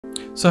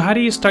So how do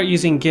you start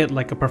using Git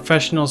like a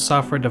professional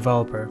software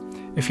developer?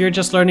 If you're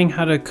just learning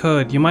how to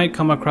code, you might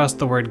come across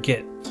the word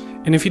Git.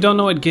 And if you don't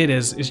know what Git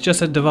is, it's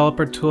just a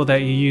developer tool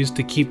that you use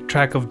to keep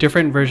track of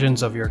different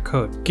versions of your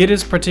code. Git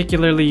is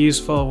particularly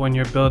useful when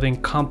you're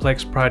building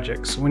complex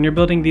projects. When you're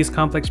building these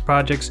complex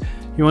projects,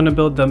 you want to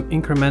build them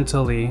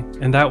incrementally,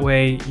 and that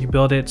way you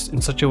build it in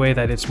such a way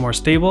that it's more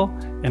stable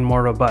and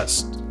more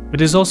robust. It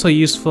is also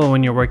useful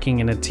when you're working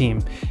in a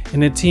team.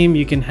 In a team,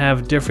 you can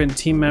have different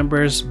team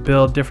members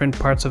build different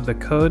parts of the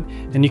code,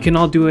 and you can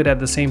all do it at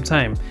the same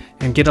time.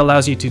 And Git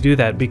allows you to do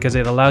that because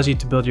it allows you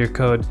to build your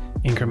code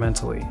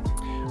incrementally.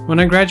 When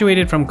I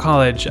graduated from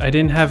college, I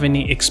didn't have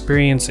any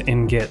experience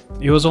in Git.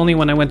 It was only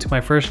when I went to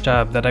my first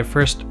job that I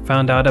first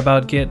found out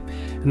about Git,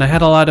 and I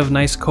had a lot of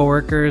nice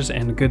coworkers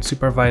and good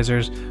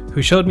supervisors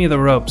who showed me the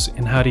ropes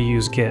in how to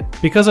use Git.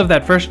 Because of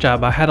that first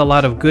job, I had a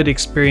lot of good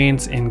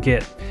experience in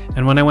Git,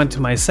 and when I went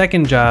to my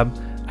second job,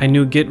 I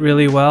knew Git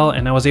really well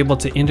and I was able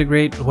to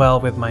integrate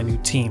well with my new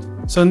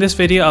team. So in this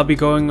video, I'll be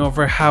going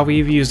over how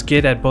we've used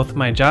Git at both of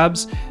my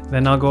jobs.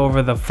 Then I'll go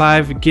over the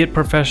 5 Git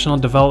professional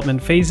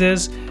development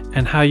phases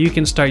and how you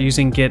can start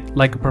using Git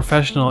like a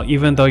professional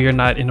even though you're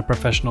not in a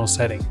professional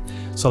setting.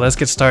 So let's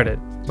get started.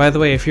 By the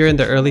way, if you're in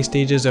the early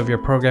stages of your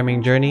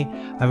programming journey,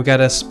 I've got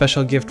a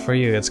special gift for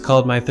you. It's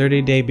called my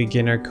 30-day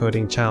beginner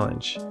coding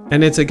challenge.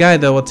 And it's a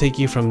guide that will take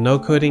you from no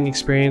coding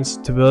experience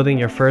to building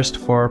your first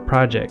 4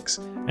 projects.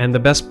 And the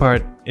best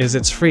part is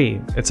it's free.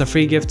 It's a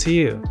free gift to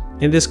you.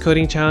 In this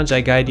coding challenge,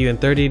 I guide you in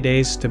 30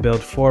 days to build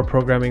 4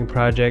 programming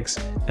projects,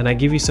 and I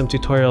give you some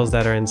tutorials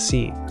that are in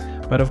C.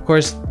 But of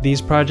course,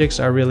 these projects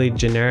are really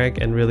generic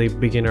and really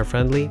beginner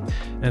friendly,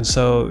 and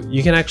so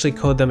you can actually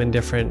code them in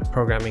different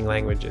programming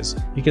languages.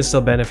 You can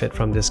still benefit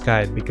from this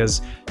guide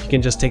because you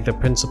can just take the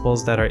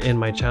principles that are in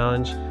my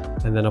challenge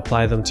and then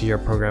apply them to your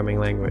programming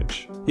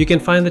language. You can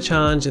find the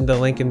challenge in the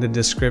link in the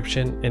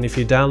description, and if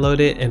you download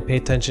it and pay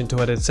attention to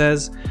what it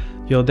says,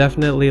 you'll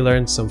definitely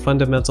learn some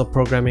fundamental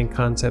programming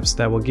concepts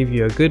that will give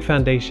you a good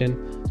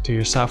foundation to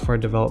your software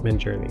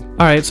development journey.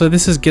 Alright, so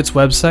this is Git's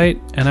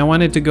website, and I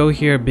wanted to go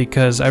here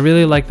because I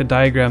really like the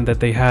diagram that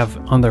they have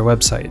on their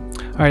website.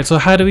 Alright, so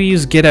how do we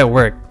use Git at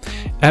work?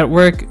 At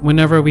work,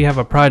 whenever we have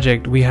a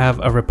project, we have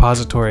a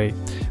repository.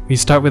 We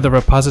start with a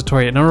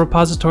repository, and a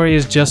repository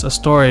is just a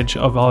storage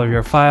of all of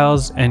your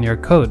files and your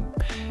code.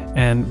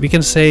 And we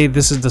can say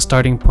this is the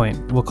starting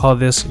point. We'll call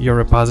this your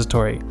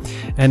repository.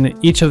 And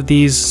each of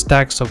these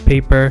stacks of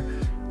paper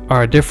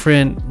are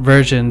different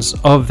versions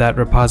of that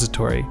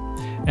repository.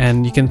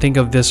 And you can think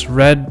of this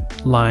red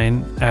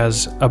line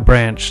as a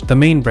branch, the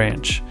main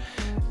branch.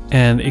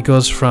 And it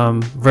goes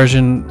from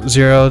version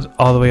 0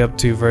 all the way up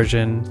to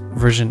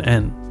version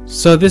N.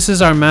 So this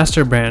is our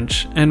master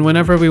branch. And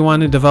whenever we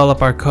want to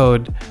develop our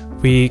code,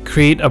 we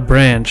create a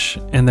branch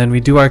and then we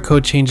do our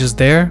code changes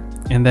there.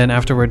 And then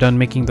after we're done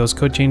making those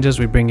code changes,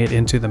 we bring it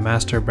into the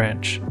master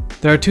branch.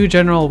 There are 2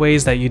 general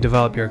ways that you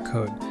develop your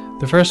code.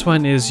 The first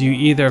one is you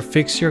either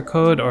fix your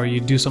code or you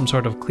do some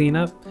sort of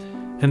cleanup.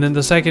 And then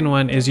the second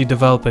one is you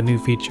develop a new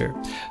feature.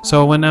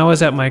 So when I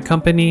was at my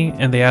company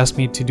and they asked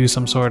me to do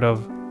some sort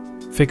of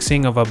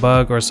fixing of a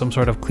bug or some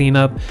sort of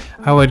cleanup,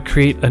 I would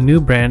create a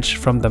new branch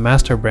from the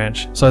master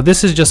branch. So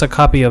this is just a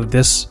copy of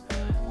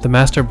the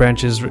master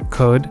branch's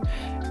code.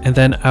 And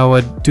then I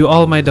would do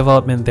all of my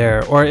development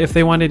there. Or if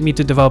they wanted me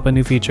to develop a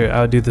new feature,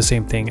 I would do the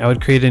same thing. I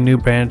would create a new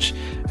branch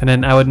and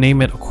then I would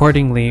name it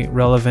accordingly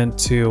relevant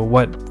to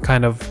what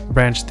kind of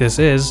branch this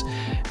is.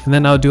 And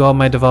then I would do all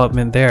my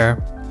development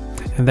there.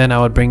 And then I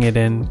would bring it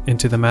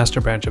into the master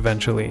branch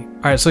eventually.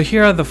 Alright, so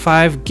here are the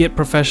 5 Git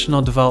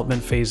professional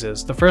development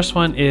phases. The first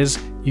one is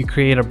you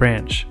create a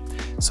branch.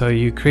 So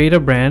you create a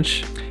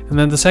branch, and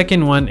then the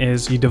second one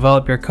is you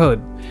develop your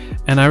code.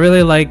 And I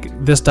really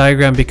like this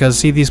diagram because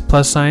see these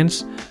plus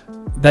signs?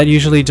 That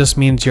usually just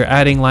means you're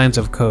adding lines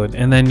of code.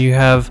 And then you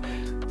have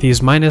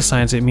these minus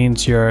signs, it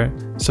means you're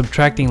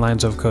subtracting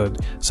lines of code.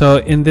 So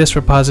in this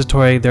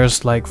repository,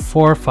 there's like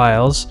 4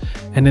 files.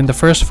 And in the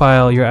first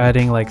file, you're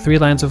adding like 3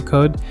 lines of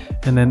code.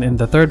 And then in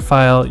the third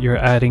file, you're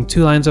adding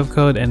 2 lines of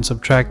code and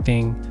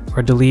subtracting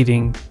or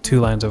deleting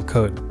 2 lines of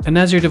code. And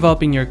as you're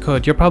developing your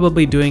code, you're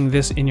probably doing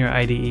this in your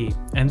IDE.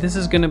 And this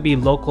is going to be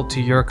local to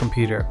your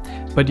computer,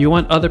 but you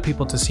want other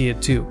people to see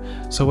it too.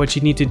 So what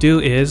you need to do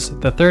is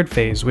the third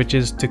phase, which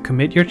is to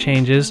commit your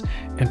changes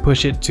and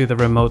push it to the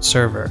remote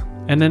server.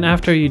 And then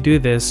after you do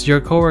this,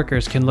 your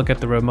coworkers can look at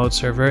the remote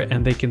server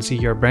and they can see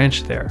your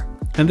branch there.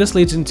 And this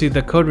leads into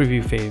the code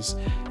review phase.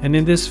 And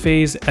in this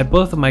phase, at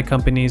both of my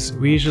companies,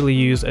 we usually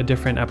use a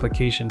different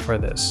application for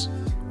this.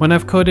 When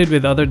I've coded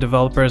with other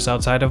developers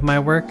outside of my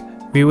work,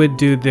 we would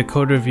do the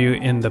code review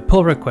in the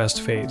pull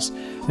request phase.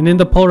 And in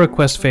the pull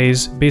request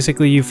phase,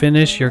 basically you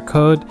finish your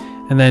code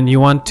and then you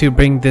want to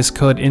bring this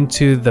code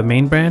into the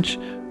main branch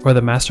or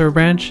the master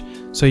branch.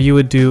 So you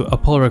would do a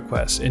pull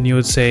request and you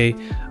would say,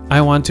 I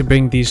want to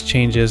bring these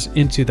changes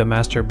into the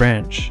master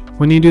branch.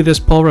 When you do this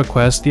pull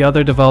request, the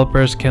other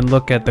developers can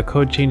look at the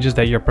code changes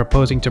that you're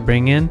proposing to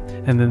bring in,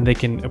 and then they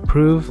can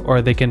approve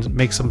or they can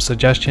make some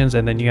suggestions,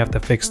 and then you have to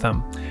fix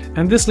them.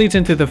 And this leads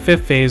into the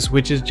fifth phase,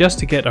 which is just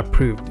to get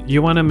approved.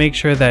 You want to make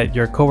sure that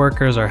your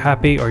coworkers are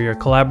happy or your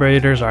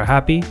collaborators are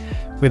happy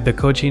with the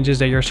code changes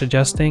that you're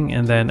suggesting,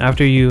 and then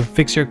after you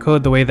fix your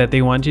code the way that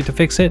they want you to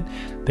fix it,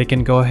 they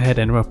can go ahead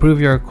and approve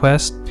your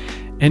request.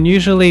 And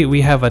usually we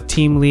have a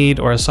team lead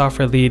or a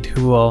software lead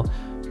who will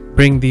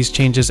bring these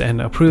changes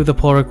and approve the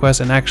pull request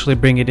and actually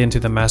bring it into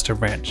the master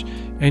branch.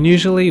 And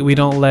usually we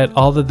don't let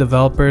all the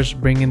developers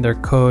bring in their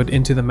code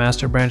into the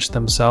master branch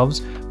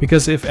themselves,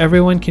 because if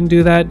everyone can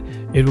do that,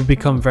 it will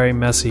become very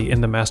messy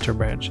in the master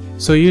branch.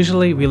 So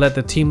usually we let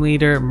the team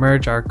leader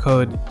merge our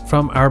code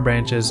from our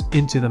branches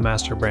into the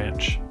master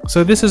branch.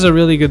 So this is a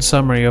really good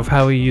summary of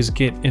how we use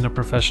Git in a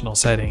professional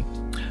setting.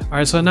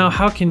 Alright, so now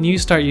how can you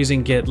start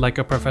using Git like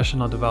a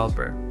professional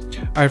developer?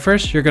 Alright,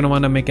 first you're going to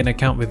want to make an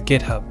account with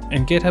GitHub.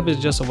 And GitHub is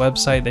just a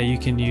website that you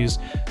can use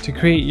to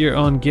create your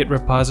own Git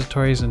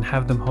repositories and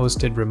have them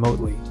hosted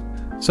remotely.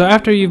 So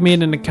after you've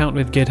made an account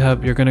with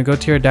GitHub, you're going to go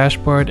to your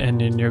dashboard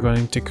and then you're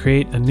going to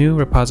create a new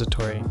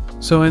repository.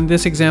 So in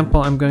this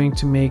example, I'm going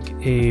to make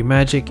a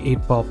Magic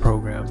 8-Ball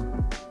program.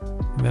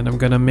 And then I'm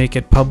going to make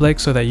it public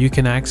so that you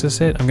can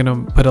access it. I'm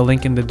going to put a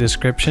link in the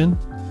description.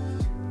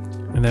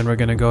 And then we're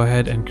going to go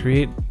ahead and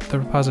create the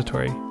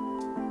repository.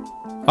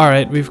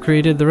 Alright, we've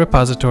created the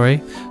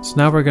repository. So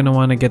now we're going to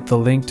want to get the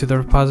link to the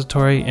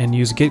repository and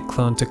use git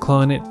clone to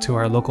clone it to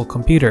our local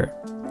computer.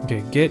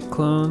 Okay, git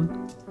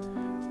clone,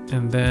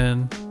 and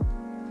then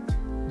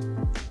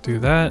do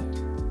that.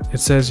 It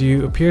says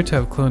you appear to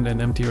have cloned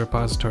an empty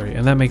repository,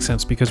 and that makes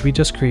sense because we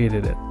just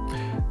created it.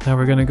 Now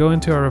we're going to go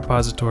into our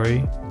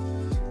repository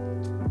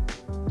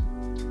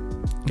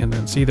and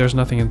then see there's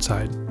nothing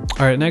inside.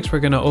 Alright, next we're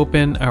going to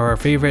open our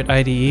favorite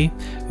IDE.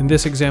 In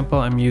this example,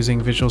 I'm using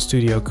Visual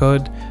Studio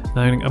Code.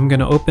 Now I'm going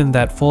to open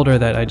that folder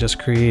that I just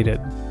created.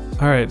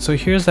 Alright, so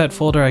here's that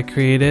folder I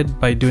created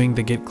by doing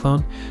the git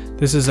clone.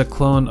 This is a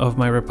clone of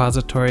my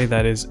repository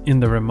that is in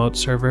the remote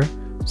server.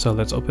 So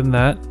let's open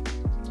that.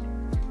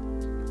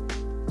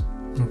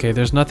 Okay,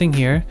 there's nothing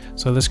here.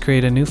 So let's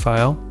create a new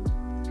file.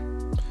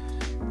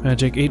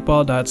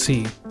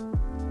 Magic8ball.c.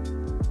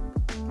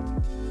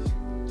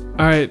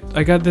 Alright,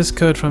 I got this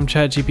code from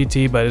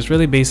ChatGPT, but it's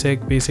really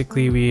basic.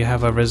 Basically, we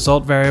have a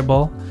result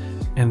variable,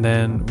 and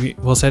then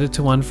we'll set it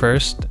to 1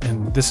 first,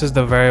 and this is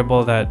the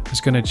variable that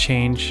is going to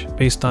change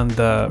based on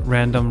the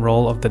random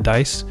roll of the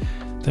dice.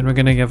 Then we're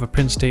going to give a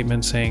print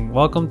statement saying,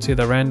 welcome to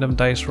the random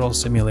dice roll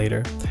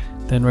simulator.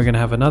 Then we're going to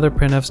have another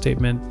printf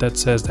statement that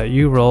says that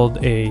you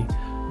rolled a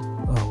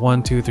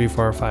 1, 2, 3,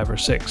 4, 5, or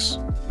 6.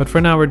 But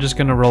for now, we're just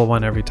going to roll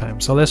 1 every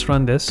time. So let's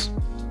run this.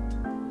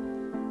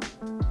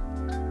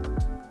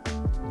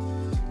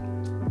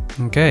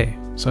 Okay,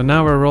 so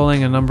now we're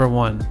rolling a number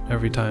 1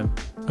 every time.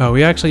 Oh,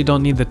 we actually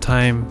don't need the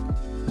time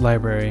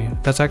library.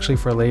 That's actually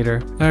for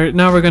later. Alright,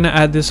 now we're going to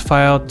add this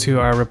file to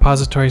our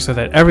repository so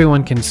that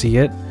everyone can see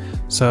it.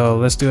 So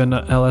let's do an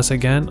ls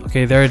again.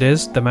 Okay, there it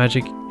is, the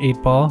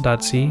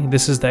magic8ball.c.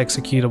 This is the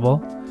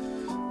executable.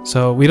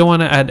 So we don't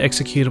want to add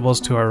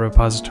executables to our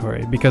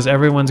repository because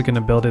everyone's going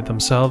to build it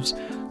themselves.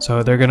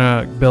 So they're going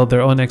to build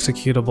their own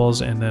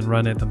executables and then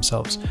run it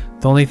themselves.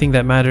 The only thing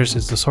that matters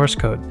is the source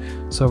code.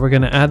 So we're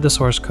going to add the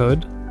source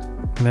code,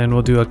 and then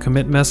we'll do a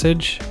commit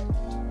message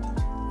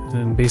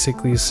and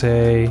basically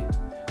say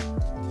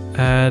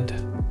add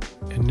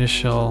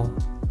initial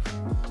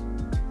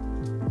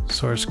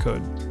source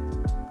code.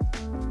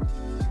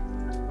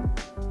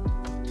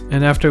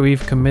 And after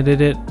we've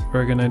committed it,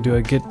 we're going to do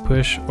a git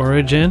push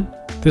origin.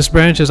 This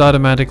branch is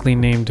automatically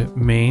named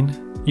main.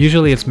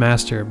 Usually it's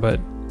master, but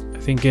I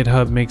think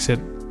GitHub makes it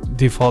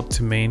default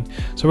to main.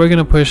 So we're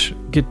going to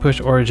git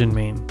push origin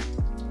main.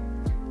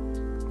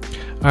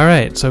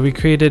 Alright, so we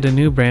created a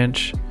new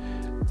branch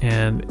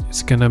and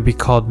it's going to be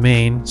called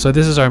main. So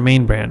this is our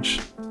main branch.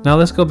 Now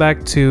let's go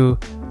back to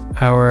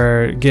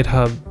our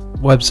GitHub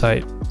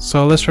website.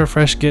 So let's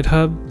refresh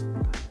GitHub.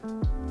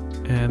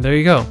 And there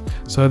you go.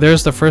 So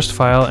there's the first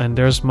file, and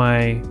there's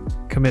my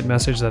commit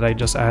message that I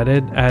just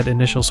added, add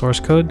initial source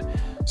code.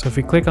 So if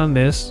we click on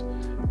this,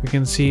 we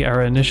can see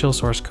our initial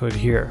source code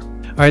here.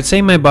 Alright,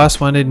 say my boss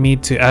wanted me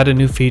to add a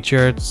new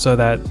feature so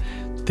that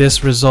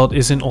this result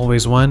isn't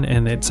always 1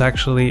 and it's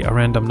actually a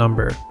random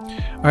number.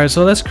 Alright,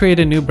 so let's create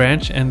a new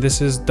branch, and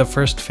this is the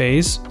first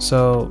phase.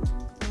 So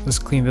let's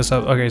clean this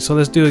up. Okay, so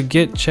let's do a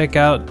git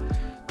checkout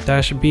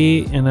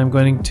 -b, and I'm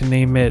going to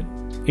name it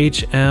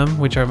HM,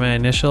 which are my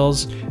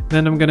initials.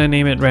 Then I'm going to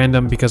name it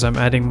random because I'm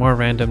adding more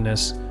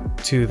randomness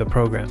to the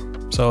program.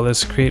 So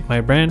let's create my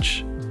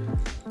branch.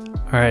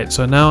 Alright,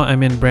 so now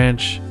I'm in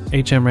branch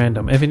HM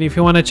random. If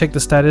you want to check the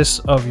status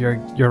of your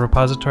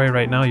repository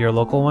right now, your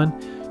local one,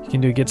 you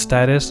can do git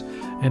status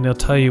and it'll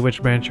tell you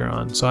which branch you're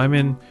on. So I'm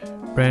in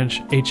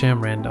branch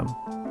HM random.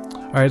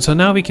 Alright, so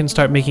now we can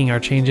start making our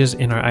changes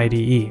in our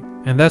IDE.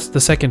 And that's the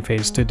second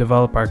phase to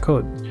develop our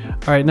code.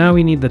 Alright, now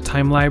we need the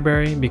time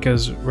library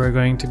because we're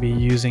going to be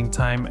using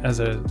time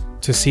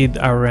to seed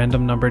our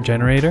random number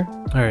generator.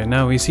 Alright,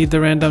 now we seed the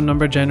random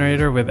number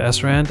generator with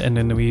srand, and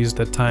then we use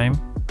the time.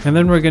 And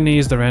then we're going to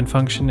use the rand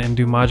function and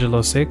do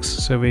modulo 6,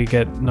 so we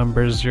get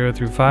numbers 0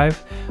 through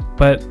 5.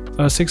 But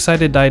a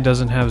 6-sided die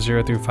doesn't have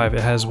 0 through 5, it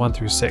has 1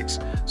 through 6.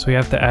 So we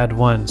have to add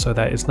 1 so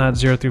that it's not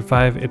 0 through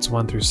 5, it's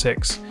 1 through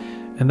 6.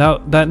 And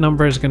that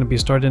number is going to be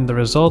stored in the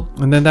result,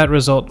 and then that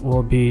result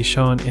will be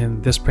shown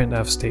in this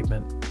printf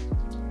statement.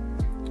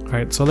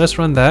 Alright, so let's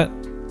run that.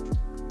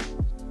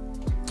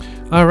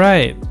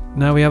 Alright,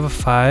 now we have a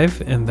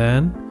 5, and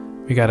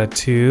then we got a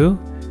 2,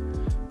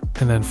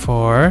 and then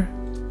 4,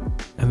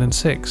 and then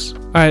 6.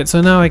 Alright, so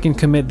now I can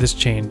commit this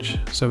change.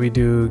 So we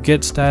do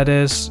git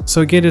status.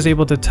 So Git is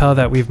able to tell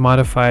that we've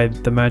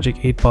modified the magic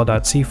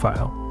 8ball.c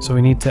file. So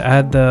we need to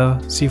add the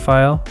C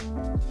file.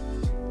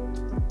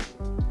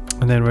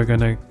 And then we're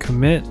gonna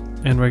commit,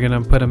 and we're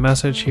gonna put a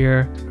message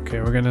here.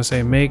 Okay, we're gonna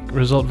say make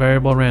result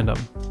variable random.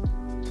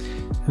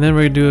 And then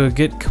we're gonna do a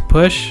git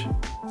push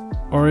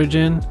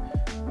origin.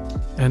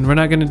 And we're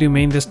not gonna do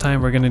main this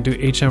time, we're gonna do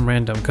hm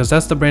random because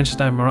that's the branch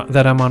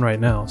that I'm on right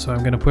now. So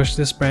I'm gonna push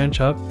this branch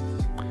up.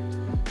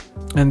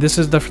 And this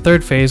is the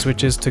third phase,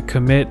 which is to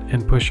commit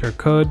and push your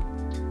code.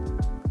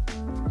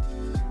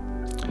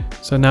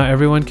 So now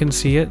everyone can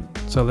see it.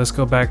 So let's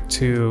go back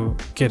to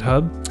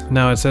GitHub.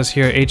 Now it says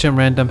here hm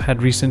random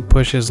had recent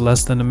pushes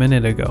less than a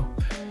minute ago.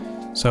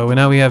 So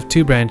now we have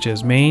two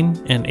branches,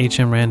 main and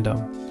hm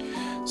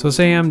random. So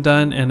say I'm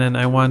done and then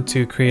I want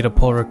to create a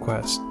pull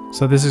request.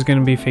 So this is going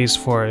to be phase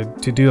 4,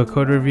 to do a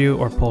code review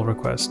or pull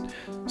request.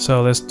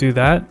 So let's do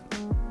that.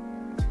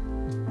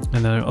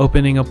 And then I'm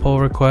opening a pull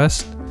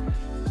request.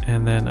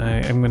 And then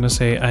I'm going to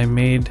say I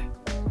made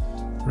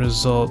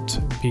result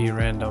be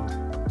random.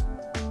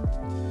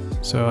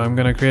 So I'm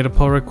going to create a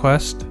pull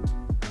request.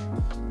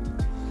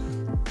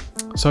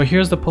 So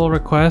here's the pull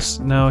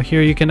request. Now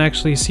here you can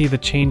actually see the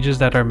changes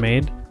that are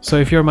made. So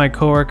if you're my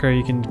coworker,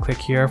 you can click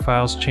here,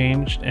 files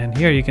changed, and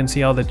here you can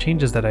see all the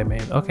changes that I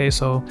made. Okay,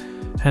 so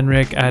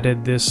Henrik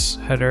added this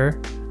header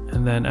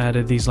and then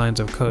added these lines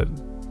of code.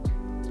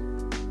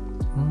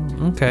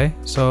 Okay,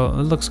 so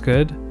it looks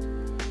good.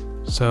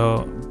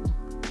 So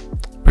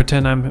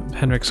pretend I'm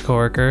Henrik's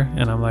coworker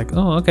and I'm like,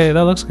 oh, okay,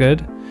 that looks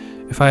good.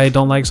 If I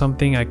don't like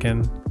something, I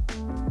can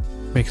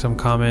make some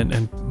comment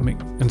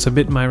and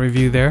submit my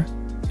review there.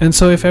 And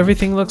so if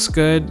everything looks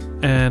good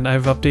and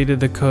I've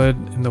updated the code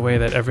in the way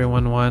that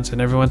everyone wants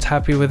and everyone's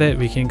happy with it,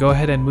 we can go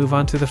ahead and move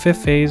on to the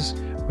fifth phase,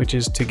 which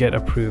is to get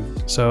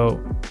approved. So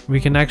we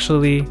can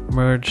actually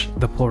merge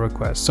the pull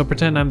request. So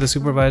pretend I'm the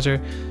supervisor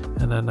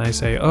and then I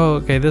say, oh,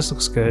 okay, this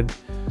looks good.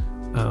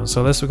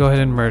 So let's go ahead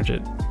and merge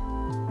it.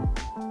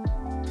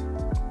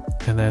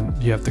 And then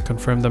you have to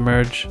confirm the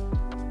merge.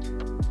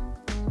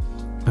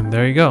 And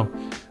there you go.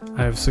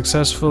 I've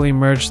successfully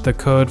merged the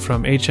code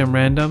from hm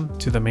random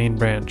to the main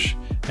branch.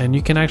 And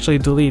you can actually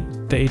delete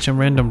the hm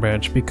random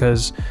branch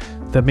because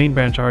the main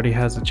branch already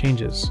has the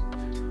changes.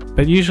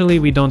 But usually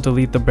we don't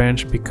delete the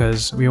branch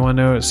because we want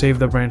to save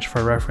the branch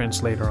for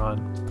reference later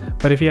on.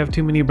 But if you have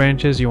too many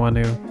branches, you want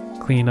to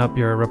clean up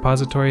your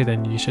repository,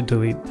 then you should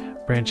delete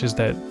branches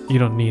that you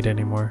don't need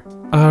anymore.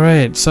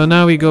 Alright, so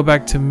now we go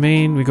back to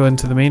main, we go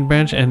into the main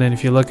branch, and then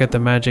if you look at the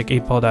magic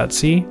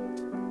 8ball.c,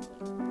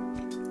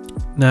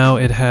 now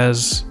it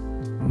has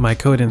my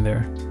code in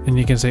there. And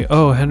you can say,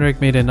 oh,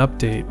 Henrik made an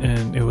update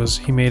and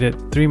he made it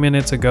 3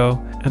 minutes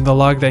ago, and the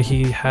log that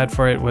he had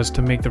for it was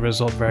to make the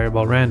result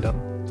variable random.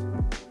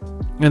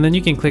 And then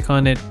you can click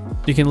on it,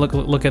 you can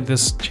look at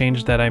this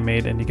change that I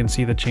made, and you can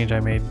see the change I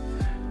made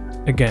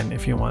again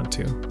if you want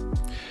to.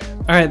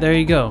 Alright, there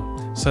you go.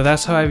 So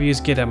that's how I've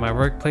used Git at my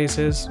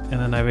workplaces,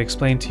 and then I've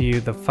explained to you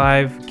the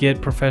 5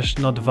 Git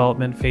professional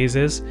development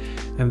phases,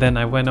 and then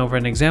I went over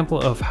an example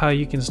of how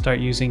you can start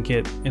using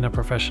Git in a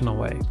professional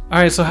way.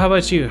 Alright, so how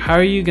about you? How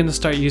are you going to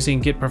start using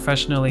Git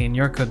professionally in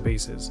your code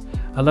bases?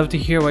 I'd love to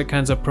hear what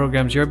kinds of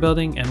programs you're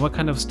building and what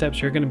kind of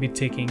steps you're going to be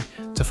taking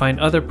to find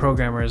other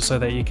programmers so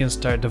that you can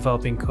start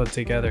developing code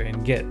together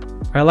in Git.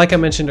 Alright, like I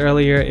mentioned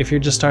earlier, if you're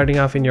just starting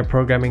off in your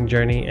programming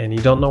journey and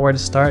you don't know where to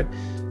start,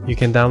 you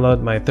can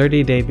download my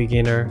 30-day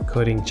beginner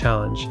coding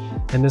challenge.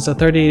 And it's a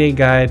 30-day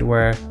guide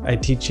where I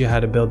teach you how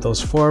to build those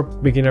 4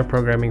 beginner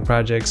programming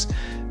projects.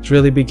 It's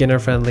really beginner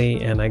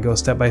friendly, and I go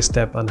step by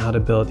step on how to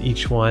build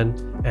each one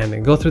and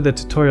then go through the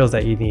tutorials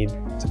that you need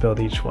to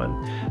build each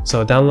one.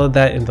 So download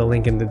that in the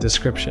link in the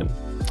description.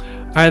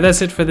 Alright,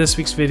 that's it for this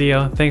week's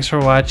video. Thanks for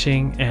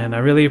watching, and I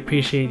really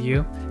appreciate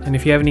you. And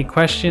if you have any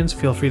questions,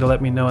 feel free to let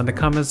me know in the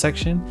comment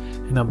section,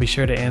 and I'll be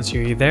sure to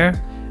answer you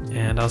there.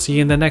 And I'll see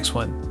you in the next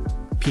one.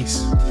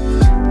 Peace.